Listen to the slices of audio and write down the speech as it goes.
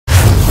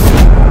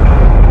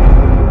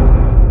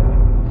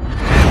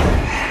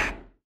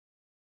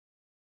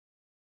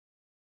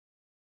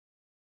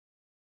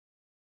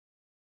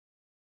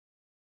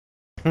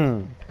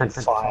And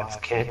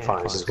 5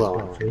 campfires as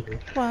well, actually.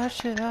 Why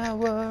should I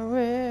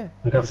worry?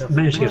 I've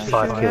managed to Why get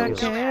 5 should I kills.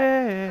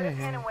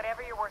 care?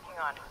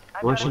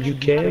 Why should you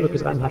care?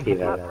 Because I'm happy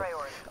about it.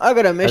 I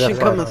got a mission five.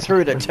 coming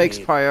through that takes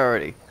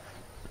priority.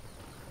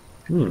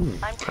 I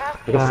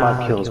got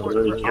 5 kills, but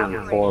really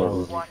counting 4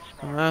 of them.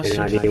 Any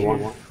idea Thank why?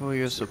 you for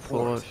your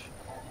support.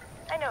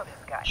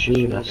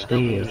 Should I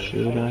stay or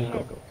should I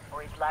go?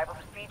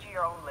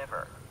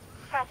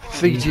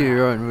 Feed you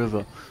your own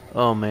river.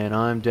 Oh man,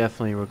 I'm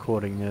definitely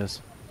recording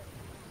this.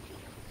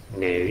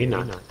 No, you're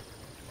not.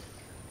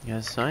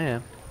 Yes, I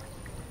am.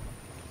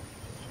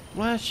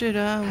 Why should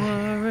I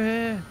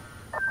worry?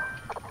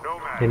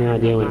 Any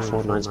idea when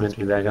Fortnite's meant to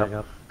be back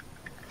up?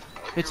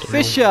 It's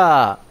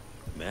Fisher!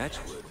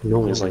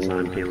 Normally it's like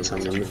 9 PM or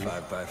something.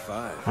 5 by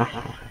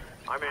 5.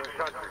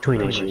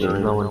 Between 8 and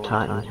 9. Low and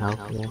Titan health,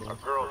 yeah.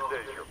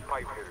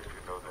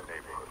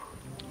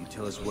 You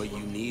tell us what you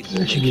need.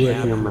 I should be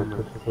working on my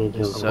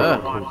handheld. Sir.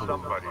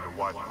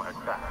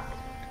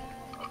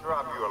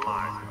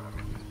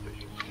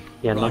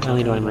 Yeah, not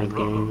only do I make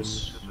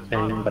games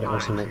bang, but I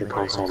also make the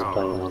console to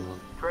play on.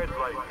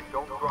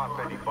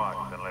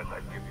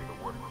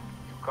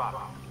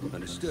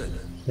 Understood.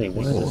 Hey,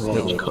 what is this?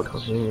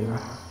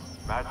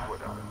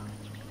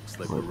 It's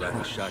like we're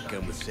riding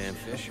shotgun with Sam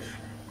Fisher.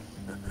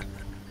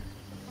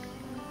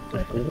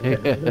 The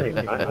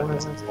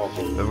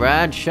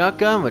ride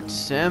shotgun with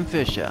Sam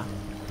Fisher.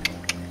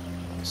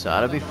 This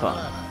ought to be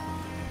fun.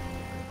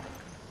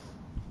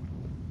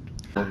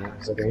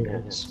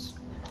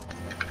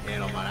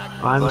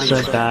 I'm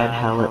so bad,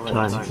 how at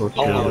Titanfall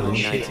 2. Oh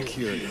shit.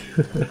 Security.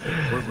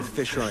 Worked with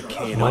Fisher on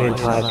K&O. My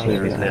entire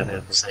team is now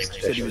the same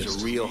Said he was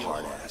specialist. a real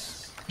hard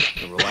ass.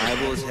 And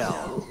reliable as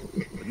hell.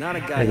 But not a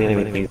guy I mean, who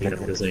everything's been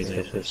up the same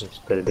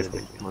specialist, but a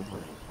different one.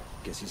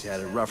 guess he's had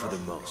it rougher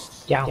than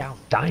most. Yeah,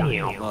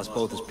 damn. Lost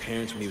both his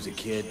parents when he was a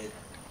kid.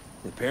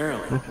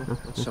 Apparently,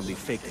 somebody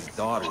faked his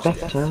daughter's death.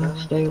 Spectre,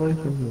 stay away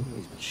from me.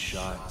 He's been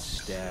shot,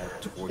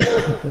 stabbed,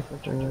 tortured.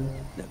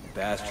 That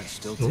bastard's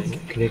still taking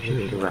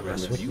Connection to the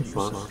rest of you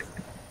fun.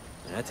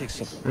 And that takes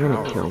something I'm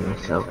gonna kill powerful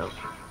myself.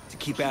 to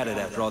keep at it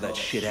after all that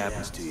shit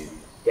happens to you.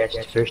 That's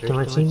the first time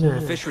I've seen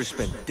that. Fisher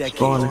spent decades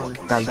Spawn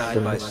working back side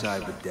to by me.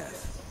 side with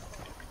death.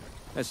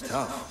 That's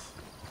tough.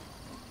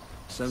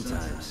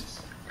 Sometimes,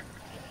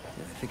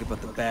 I think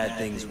about the bad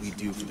things we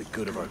do for the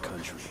good of our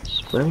country.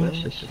 Spring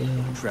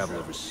system. Travel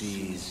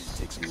overseas,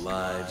 take some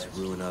lives,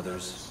 ruin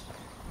others.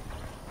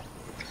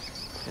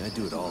 And I'd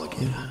do it all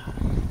again,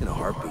 in a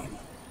heartbeat.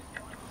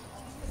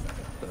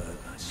 But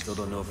I still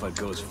don't know if I'd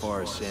go as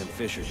far as Sam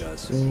Fisher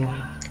does.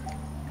 Yeah.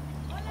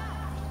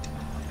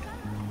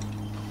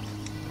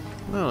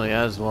 Well, he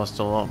has lost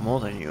a lot more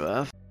than you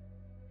have.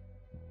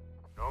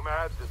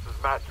 Nomad, this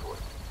is Matchwood.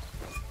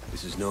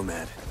 This is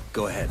Nomad.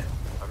 Go ahead.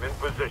 I'm in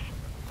position.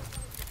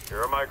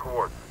 Here are my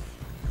coordinates.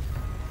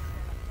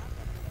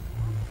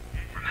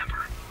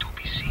 Remember, don't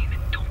be seen,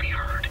 don't be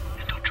heard,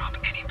 and don't drop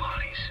any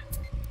bodies.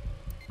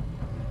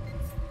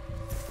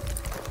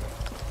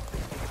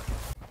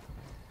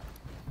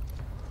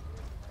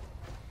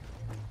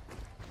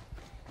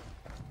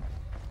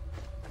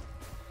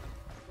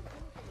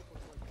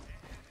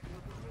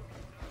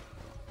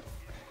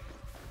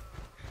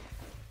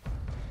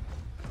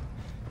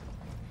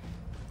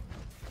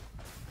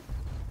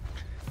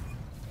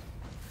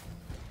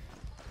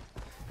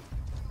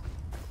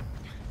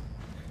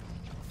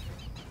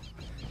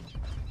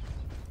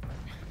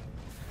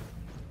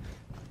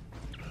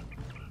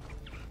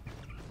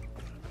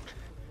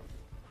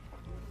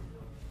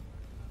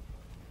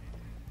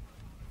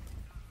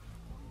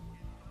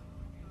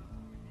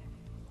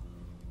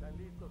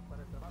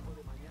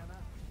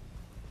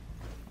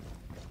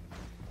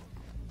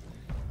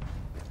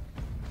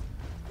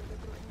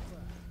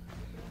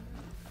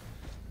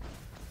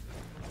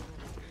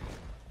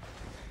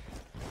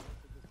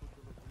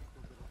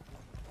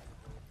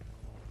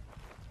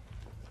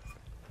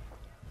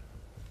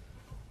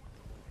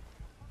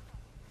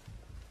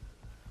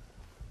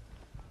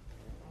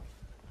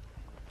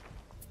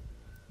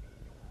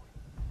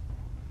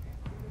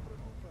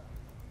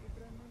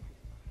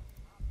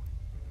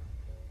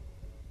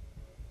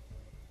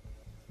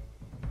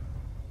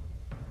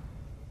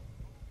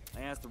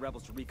 I asked the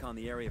rebels to recon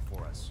the area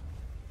for us.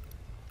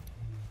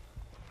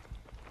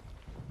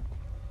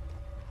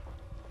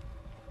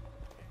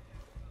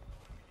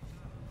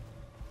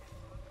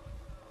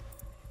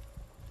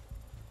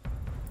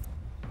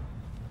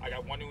 I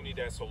got one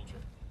Unidad soldier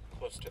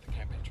close to the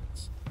camp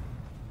entrance.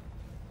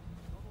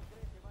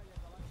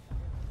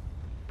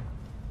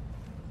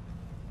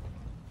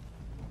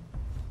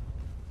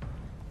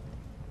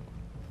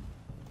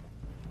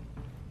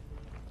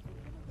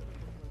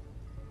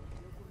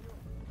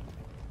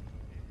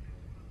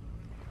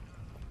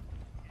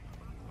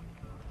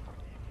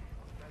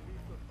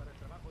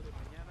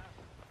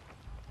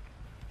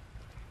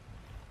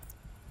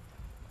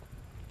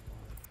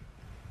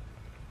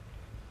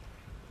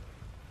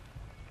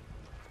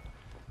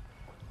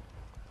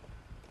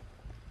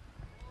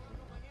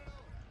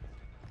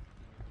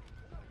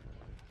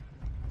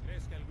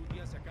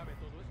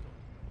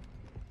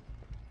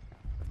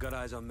 Got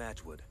eyes on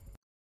Matchwood.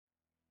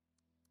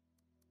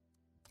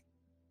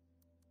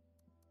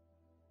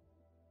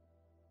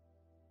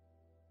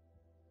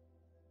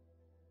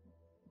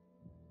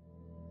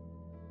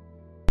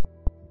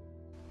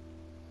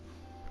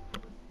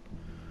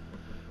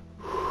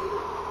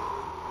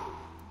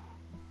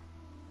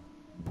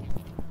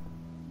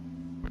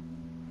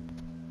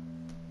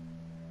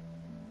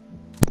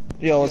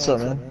 Yo, what's up,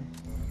 man?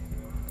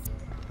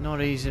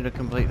 Not easy to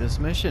complete this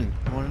mission.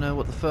 You want to know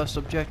what the first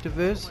objective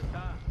is?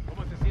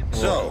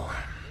 So,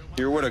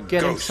 you're what a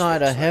Get ghost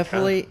inside a looks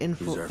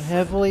like, huh?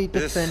 heavily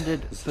This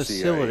defended is the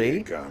facility CIA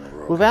gone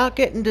rogue. without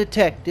getting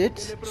detected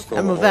Stole and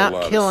a whole without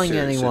lot of killing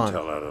serious anyone.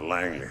 intel out of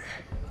Langley.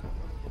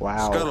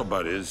 Wow.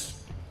 Scuttlebutt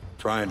is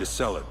trying to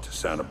sell it to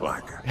Santa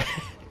Blanca.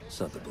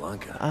 Santa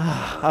Blanca.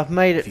 I've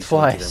made If it he's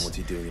selling to them, twice. what's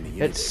he doing in the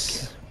unit?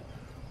 It's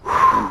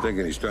I'm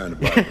thinking he's trying to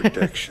buy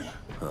protection.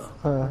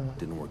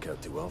 Didn't work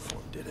out too well for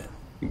him, did it?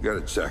 He got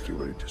exactly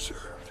what he deserved.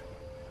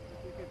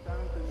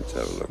 Let's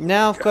have a look.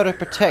 now I've got to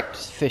protect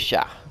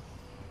Fisher.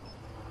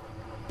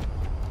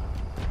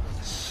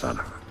 Son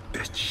of a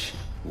bitch.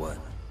 What?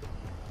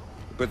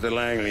 Put the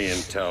Langley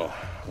intel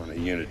on a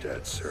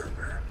Unidad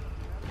server.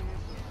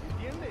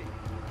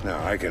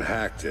 Now, I can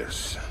hack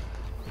this.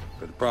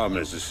 But the problem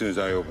is, as soon as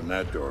I open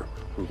that door,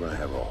 we're going to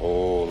have a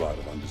whole lot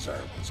of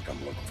undesirables come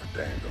looking for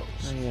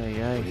tangos.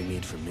 What do you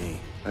need from me?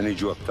 I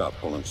need you up top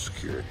pulling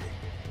security.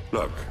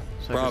 Look,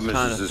 So problem it's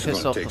time is to this is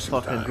piss going off to the take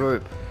some fucking time.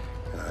 group.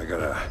 And I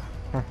gotta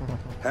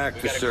hack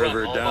the got a server,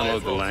 grunt all by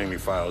download the his Langley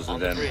files,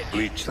 and then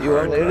bleach the You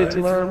hard on early drive.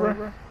 tomorrow,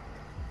 bro?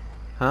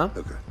 Huh?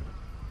 Okay.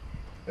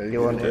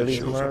 You on Unidad early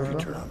shows tomorrow, up, you bro?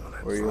 turn on the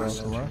light Or you on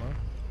faucet.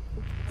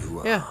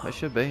 tomorrow? Yeah, I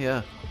should be,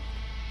 yeah.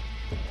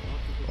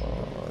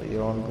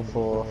 You on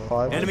before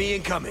 5? Enemy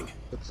incoming.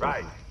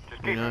 Right.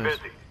 Just keep them knows?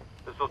 busy.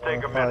 This'll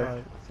take a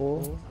minute.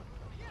 4?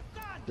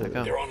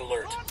 Okay. They're on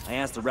alert. I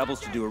asked the rebels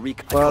to do a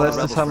recon. Well, that's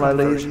the time I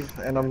leave,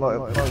 and I'm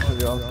not supposed to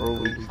be on for a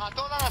week. A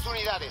todas las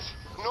unidades,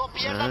 no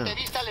pierdan de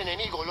vista al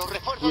enemigo. Los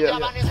refuerzos Yeah. ya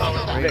van en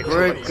ayuda.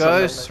 Regroup,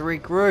 ghosts,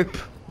 regroup.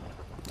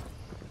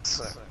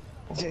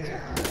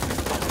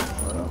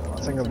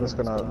 I think I'm just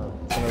gonna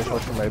finish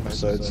watching my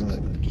episodes and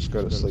then just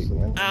go to sleep,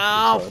 man.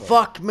 Ow,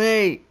 fuck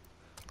me!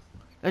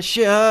 That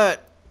shit hurt!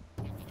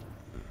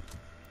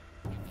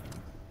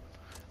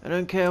 I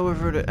don't care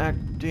whether it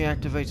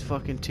deactivates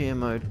fucking tier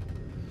mode.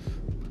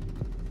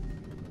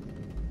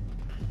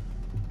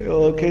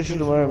 I'll catch you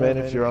tomorrow, man,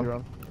 if you're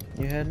on.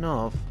 You heading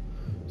off?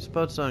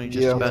 Spud's only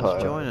just Yeah, I'm about to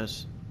tired. join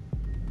us.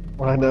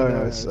 I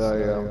know,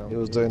 so he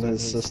was doing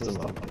his system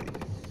update.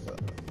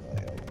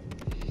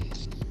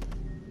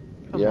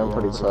 Yeah, I'm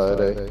pretty tired,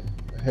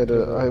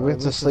 eh? I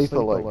went to sleep at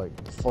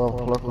like 5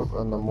 o'clock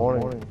in the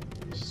morning.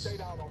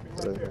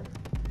 So,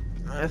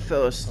 I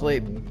fell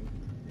asleep.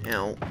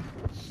 Ow.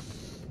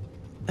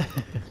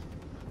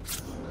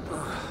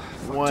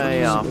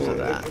 Way after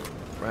that.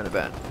 Right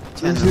about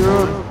 10 if in the you're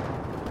morning.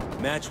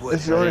 on, Matchwood.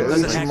 if you're on There's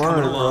early an hack tomorrow,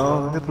 coming bro,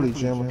 along. I'll happily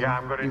jam with Yeah,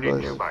 I'm gonna you need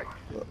guys. you, Mike.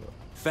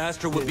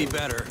 Faster would be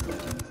better.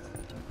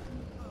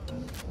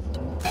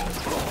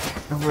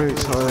 I'm very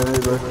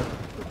tired, bro.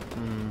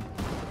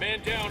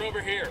 Man down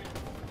over here.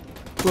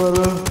 But,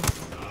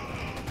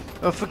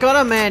 I forgot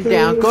a man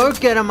down. Go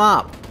get him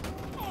up.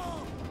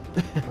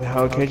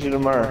 I'll catch you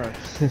tomorrow.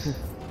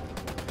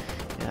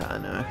 Yeah, I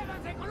know.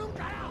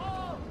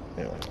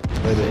 Anyway,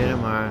 See you later.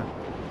 tomorrow.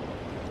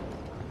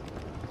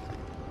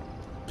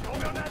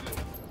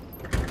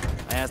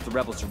 I asked the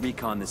rebels to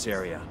recon this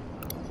area.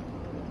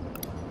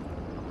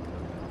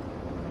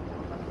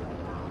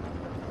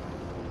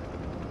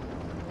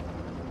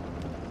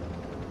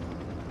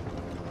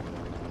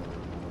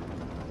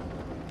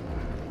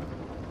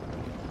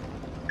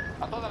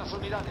 A todas las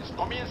unidades,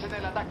 comiencen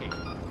el ataque.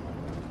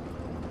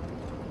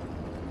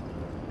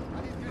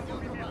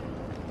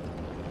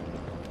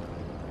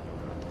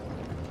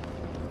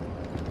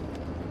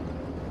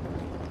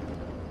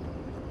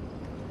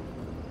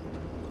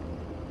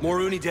 More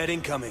Unidad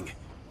incoming.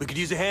 We could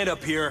use a hand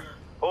up here.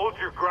 Hold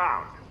your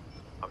ground.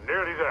 I'm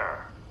nearly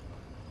there.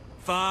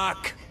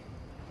 Fuck.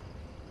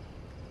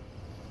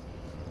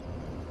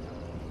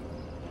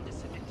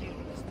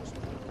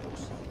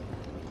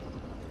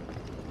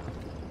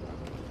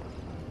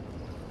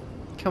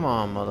 Come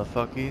on,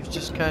 motherfucker. You've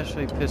just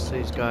casually pissed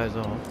these guys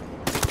off.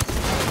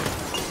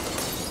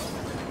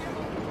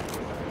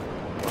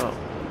 Well,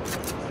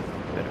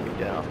 better be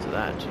dead after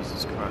that,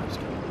 Jesus Christ.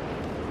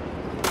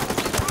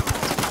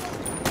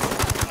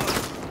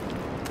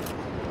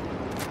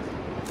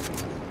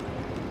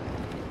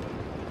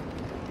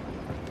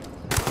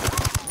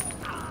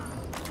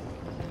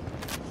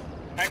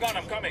 Hang on,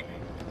 I'm coming.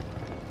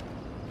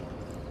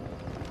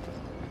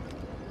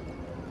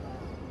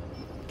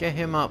 Get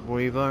him up,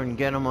 Weaver, and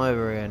get him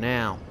over here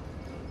now.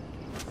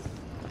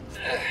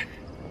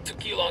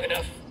 Took you long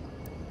enough.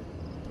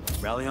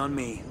 Rally on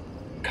me.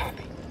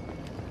 Copy.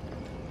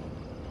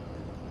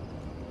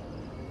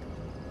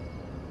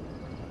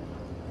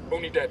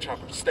 Unidad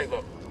chopper, stay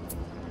low.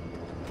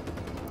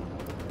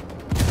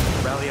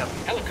 Rally up.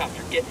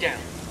 Helicopter, get down.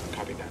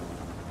 Copy that.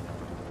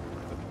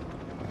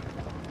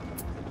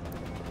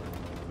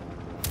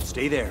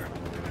 Stay there.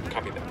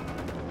 Copy that.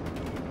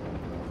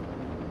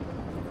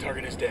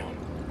 Target is down.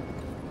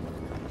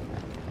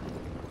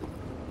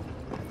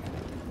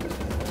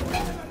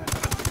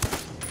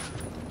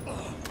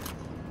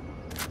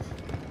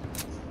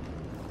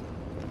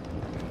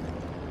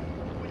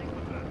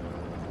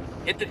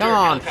 Hit the dirt. Come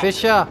on, helicopter.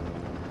 Fisher.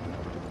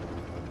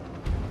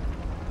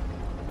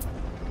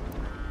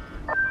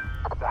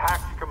 The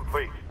hack's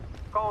complete.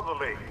 Call the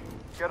lady.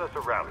 Get us a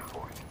rally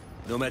point.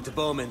 Nomad to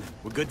Bowman.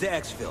 We're good to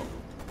exfil.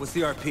 What's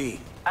the RP?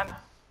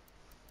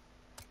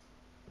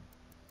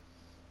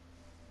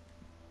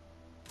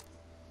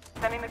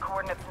 Sending the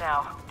coordinates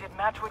now. Did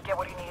Matchwood get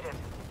what he needed?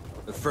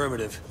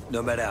 Affirmative.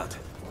 Nomad out.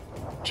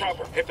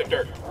 Chopper, hit the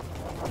dirt.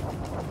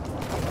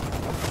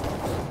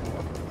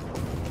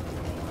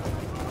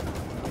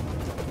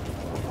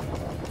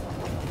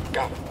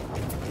 Got it.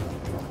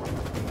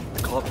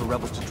 Call up the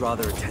rebels to draw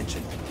their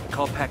attention.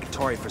 Call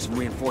Pakatori for some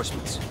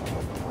reinforcements.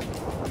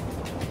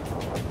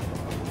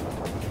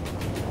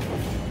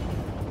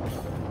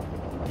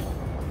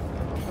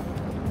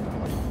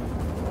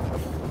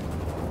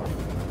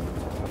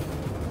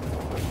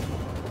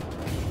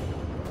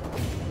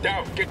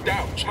 Down, get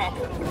down,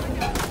 chopper.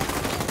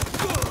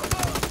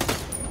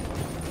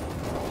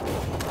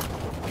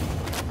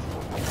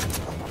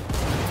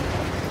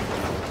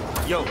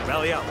 Yo,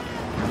 rally out.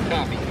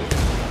 Copy.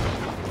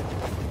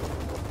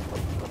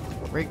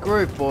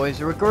 Regroup, boys,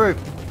 regroup.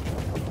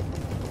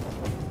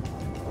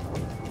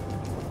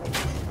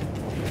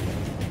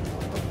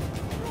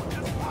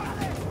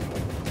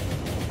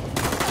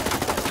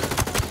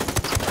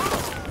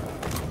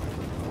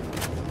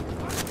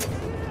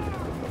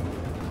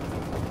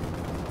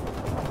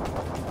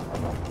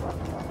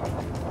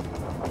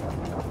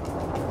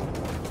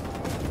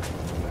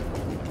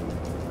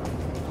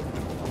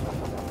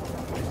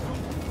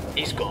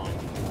 He's gone.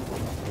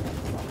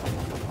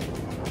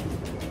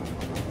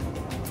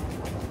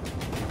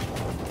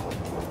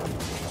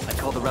 I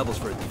called the rebels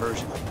for a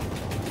diversion.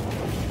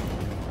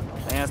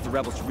 I asked the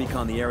rebels to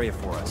recon the area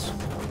for us.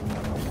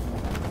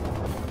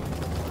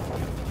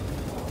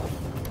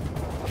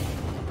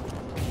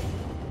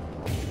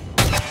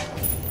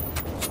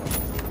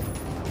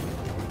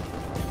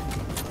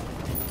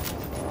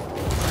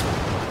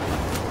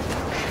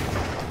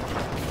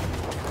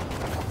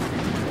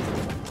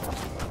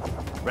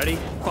 Ready?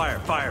 Fire,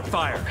 fire,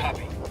 fire.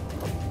 Copy.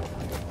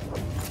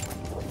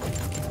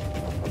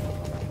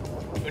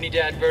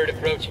 Unidad bird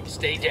approaching.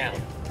 Stay down.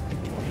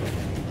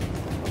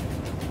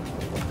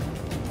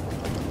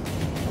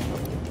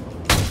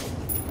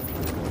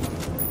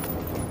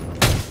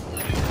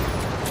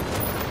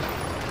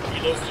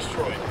 Helos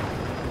destroyed.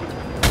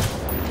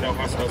 No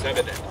hostiles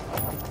evident.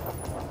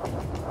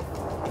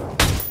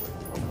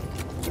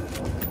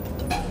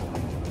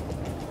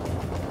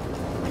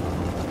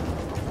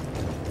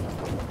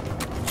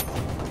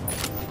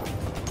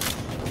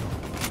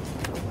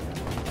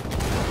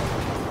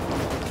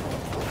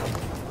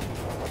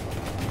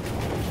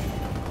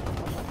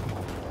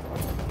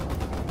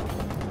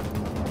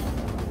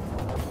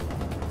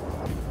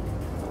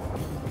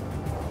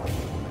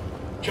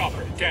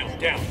 Chopper, down,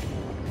 down.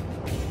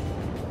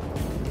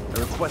 I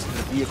requested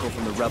a vehicle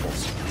from the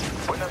rebels.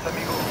 Buenas,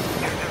 amigo.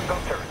 Here's your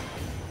doctor.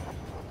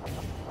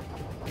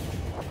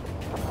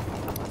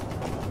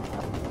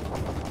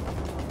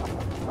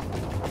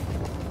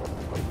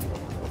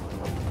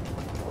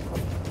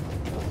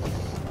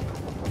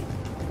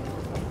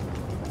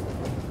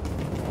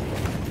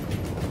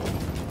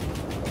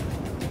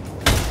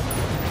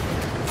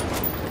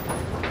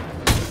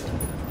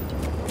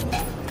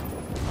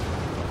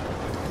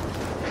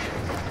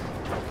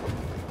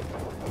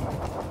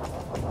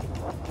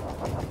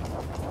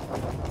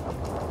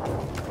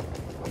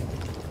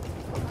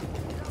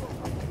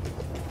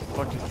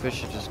 Fuck did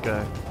Fisher just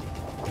go?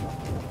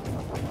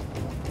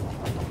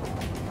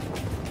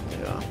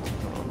 Yeah,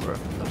 come on, bro,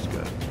 let's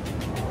go.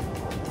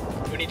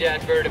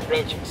 Unidad bird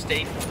approaching.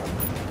 Stay.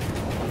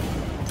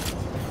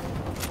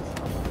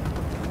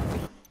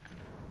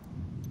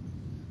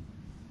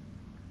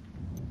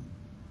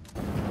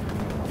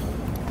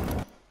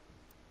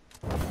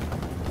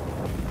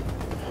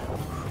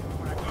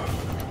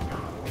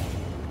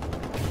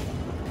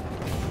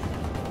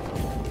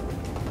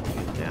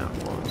 Get down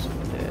once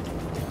and dead.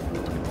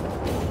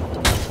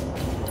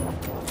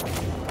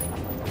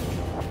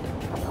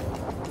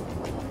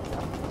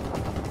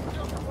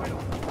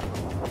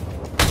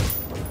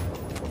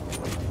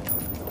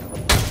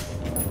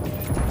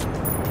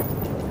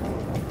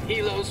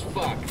 Helos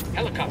fuck.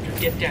 Helicopter,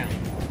 get down.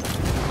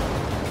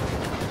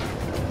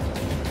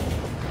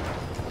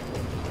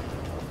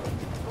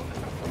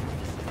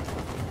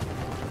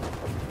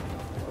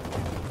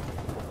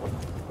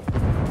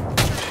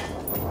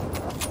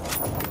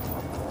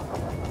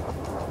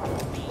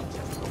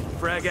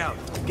 Frag out.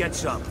 Get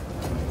some.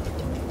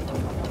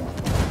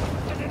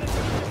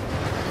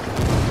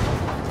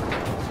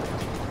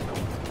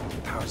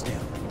 Power's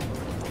down.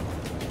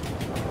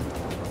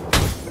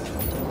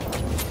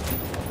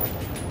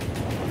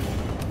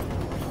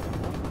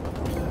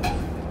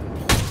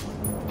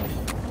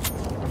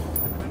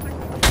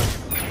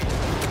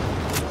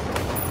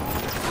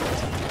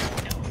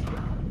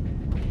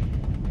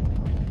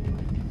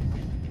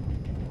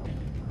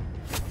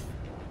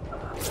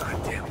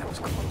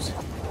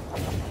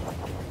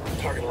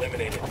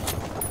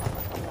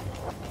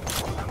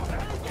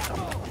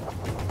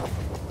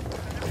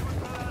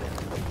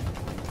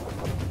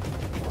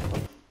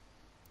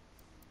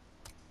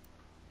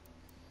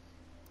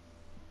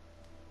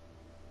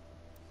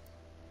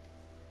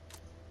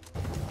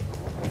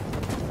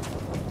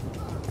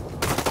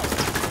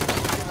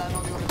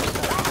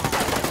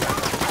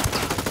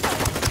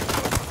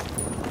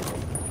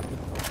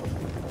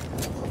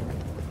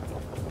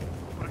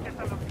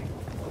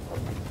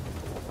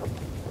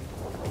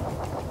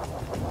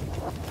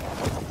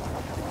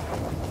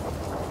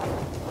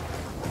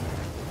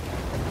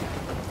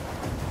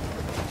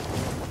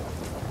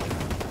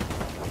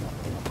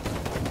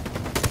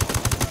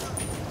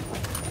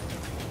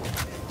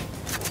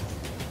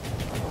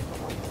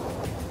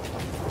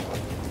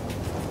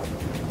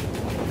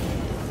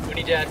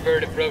 Unidad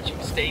bird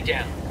approaching. Stay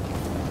down.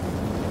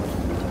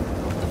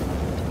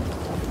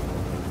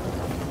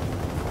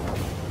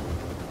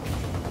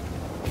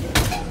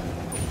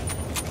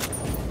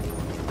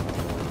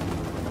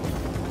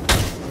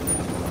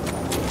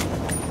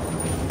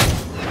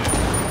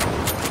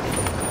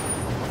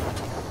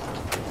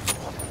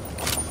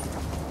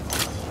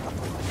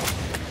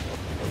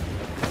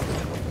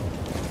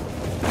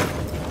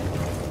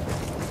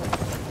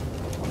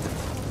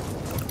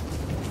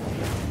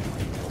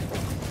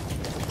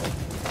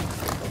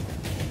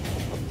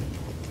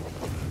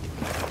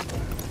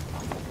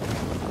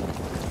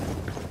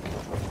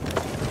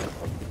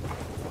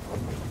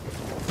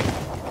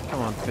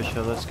 Come on,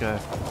 Fisher, let's go.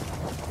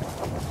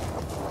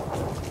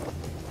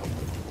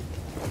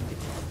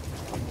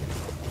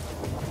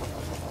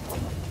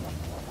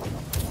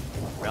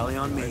 Rally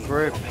on me.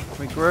 Regroup.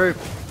 Regroup.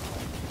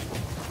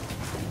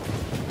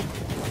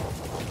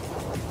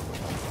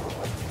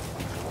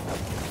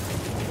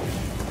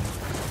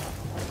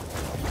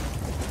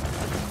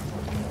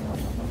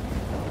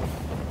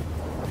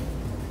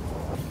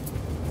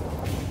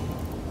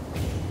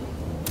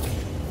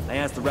 I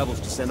asked the rebels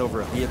to send over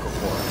a vehicle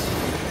for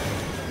us.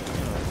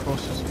 Of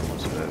course there's a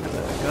monster over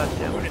there. God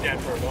damn it.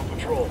 Unidad bird on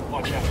patrol.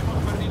 Watch out.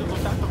 Hemos perdido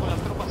contacto con las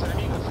tropas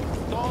enemigas.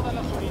 Todas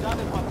las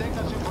unidades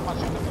mantengan su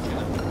información de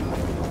funcionamiento.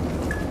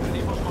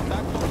 Perdimos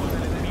contacto con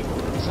el enemigo.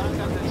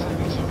 Salgan del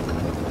servicio.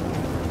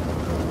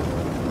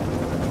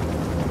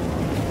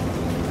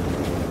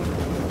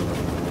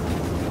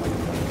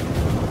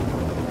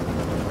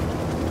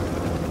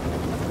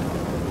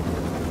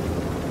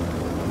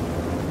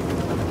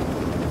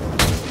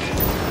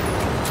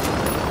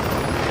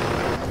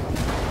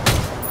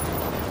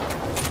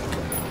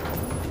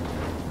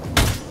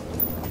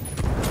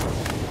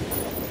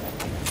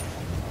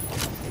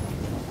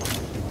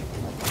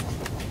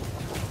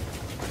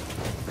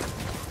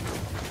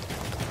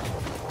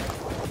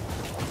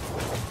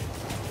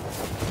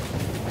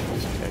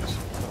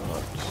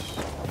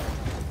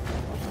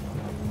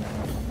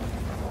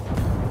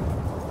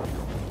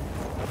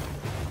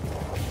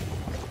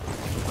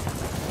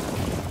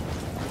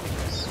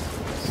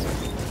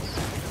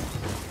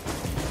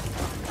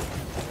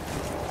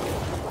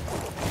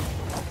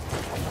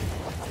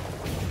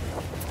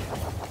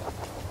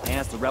 I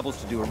asked the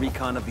rebels to do a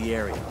recon of the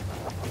area.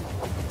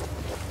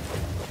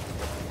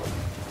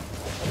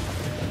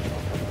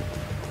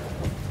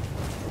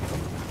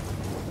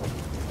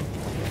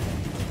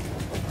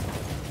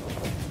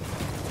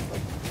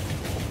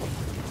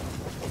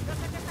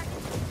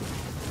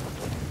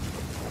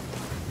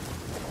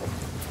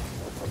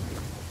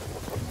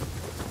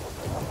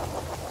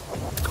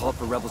 Called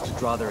for rebels to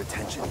draw their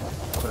attention.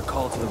 Put a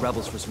call to the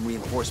rebels for some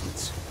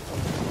reinforcements.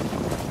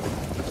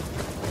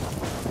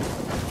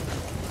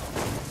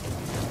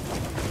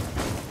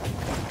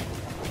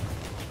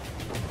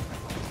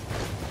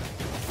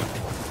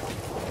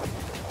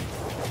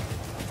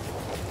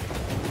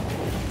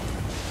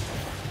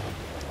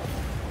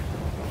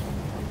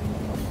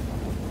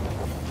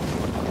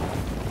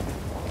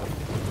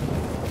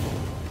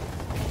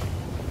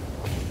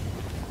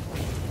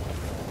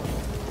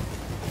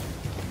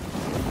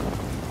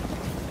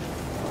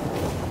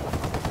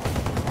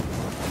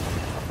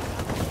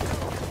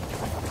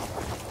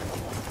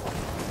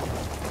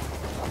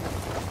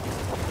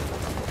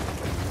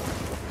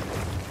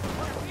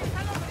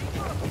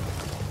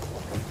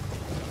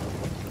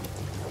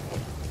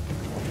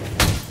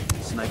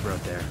 Sniper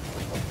out there.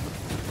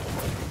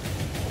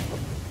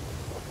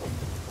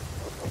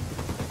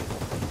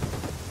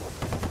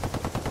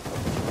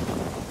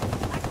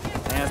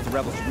 I asked the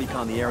rebels to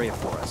recon the area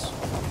for us.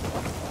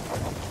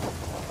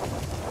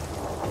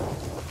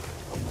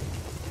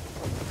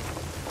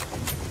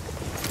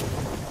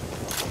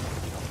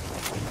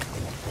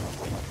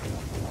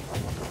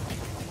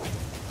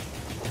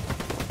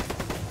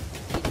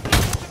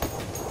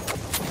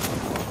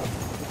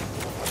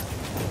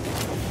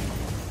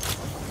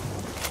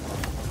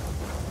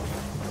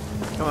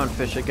 Come on,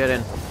 Fisher, get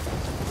in.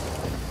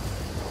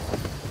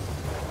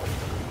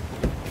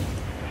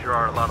 Sure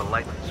are a lot of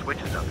lights and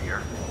switches up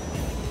here.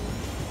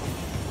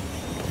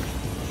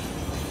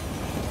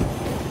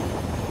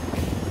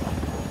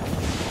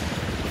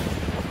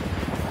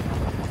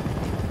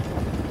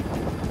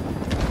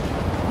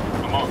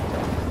 Come on.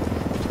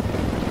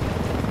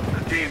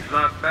 The team's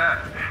not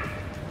bad.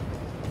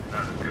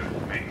 Not as good as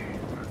me,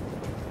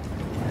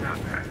 but not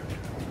bad.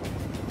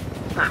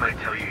 I might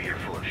tell you you're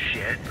full of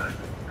shit, but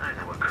I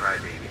know what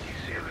crybabies you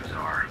sailors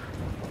are.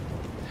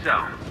 So,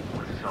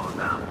 what's this all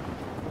about?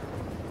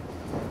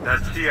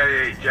 That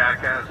CIA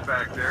jackass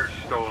back there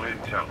stole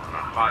intel on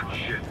a hot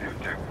shit new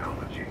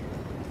technology.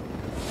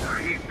 Now,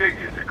 he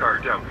figured the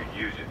cartel could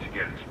use it to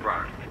get its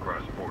products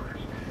across borders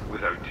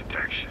without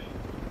detection.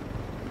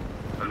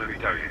 But let me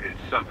tell you,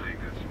 it's something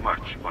that's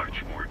much,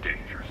 much more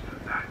dangerous than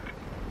that.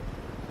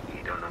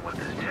 You don't know what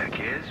this tech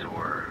is,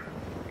 or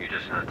you're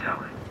just not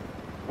telling?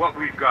 What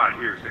we've got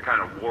here is the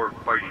kind of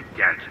war-fighting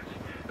gadgets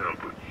that'll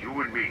put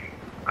you and me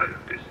out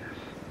of business.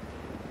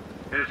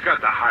 And it's got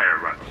the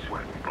higher-up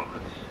sweating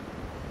bullets.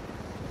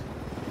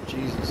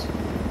 Jesus.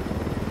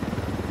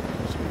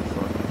 Must be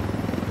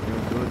fucking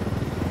real good.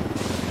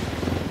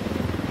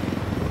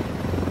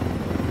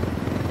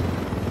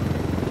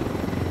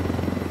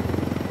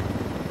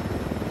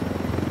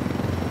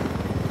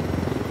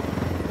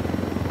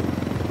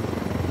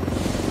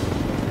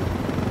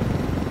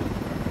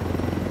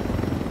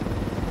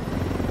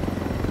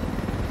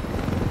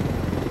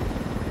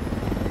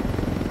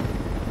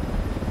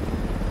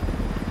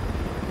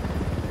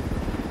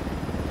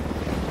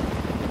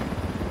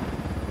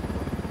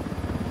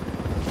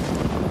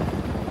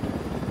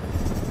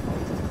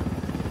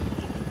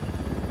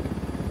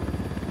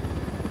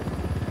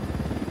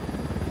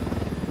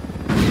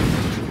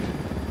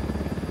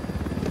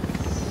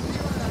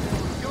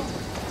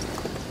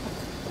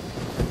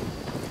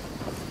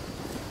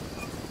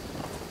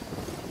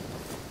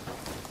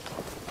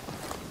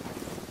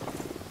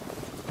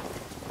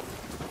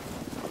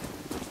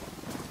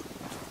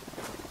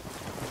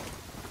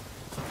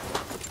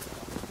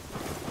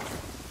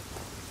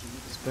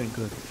 It's been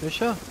good.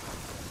 Fisher?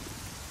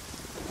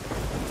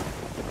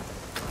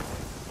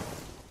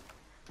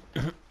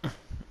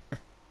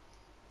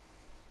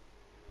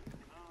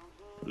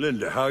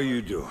 Linda, how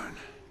you doing?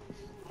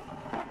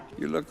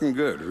 You're looking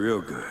good, real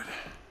good.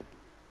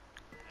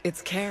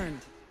 It's Karen.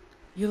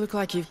 You look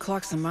like you've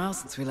clocked some miles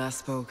since we last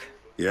spoke.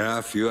 Yeah,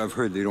 a few. I've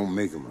heard they don't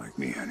make them like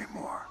me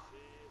anymore.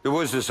 There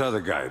was this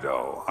other guy,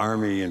 though.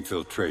 Army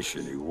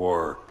infiltration. He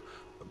wore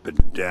a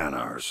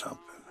bandana or something.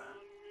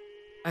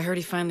 I heard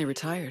he finally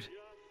retired.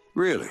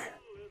 Really?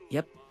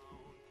 Yep.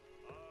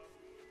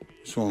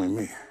 It's only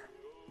me.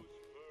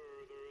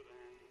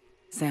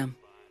 Sam.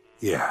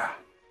 Yeah,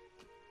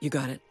 You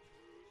got it.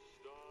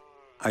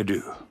 I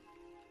do.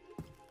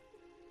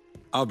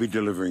 I'll be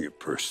delivering it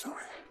personally.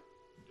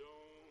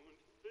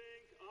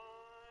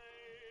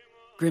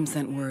 Grim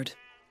sent word.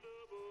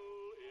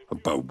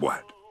 About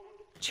what?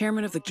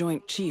 Chairman of the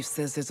Joint Chiefs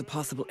says there's a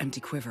possible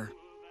empty quiver.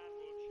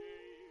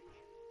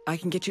 I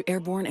can get you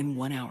airborne in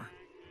 1 hour.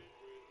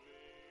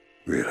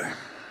 Really?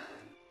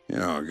 You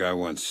know, a guy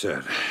once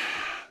said,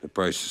 the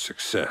price of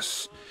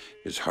success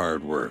is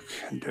hard work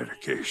and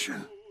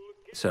dedication.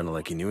 Sounded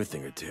like you knew a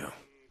thing or two.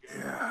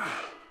 Yeah.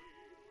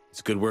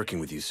 It's good working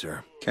with you,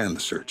 sir. Can the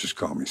sir, just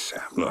call me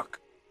Sam. Look,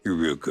 you're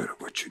real good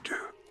at what you do.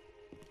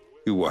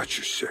 You watch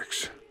your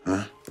six,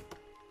 huh?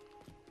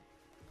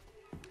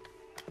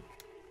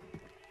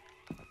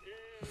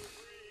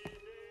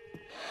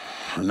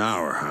 An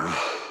hour,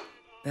 huh?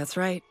 That's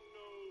right.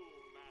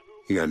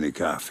 You got any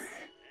coffee?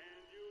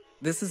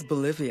 This is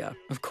Bolivia.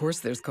 Of course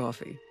there's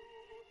coffee.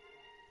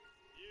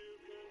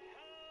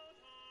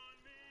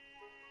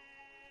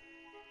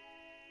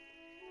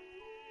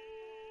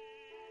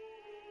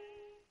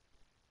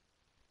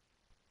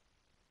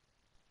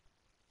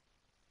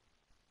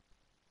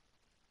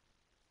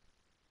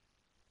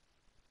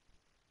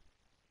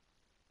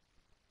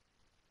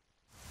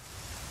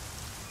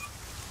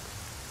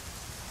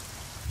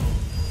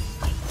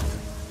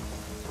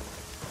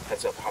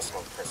 Heads up,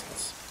 hostile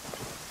presence.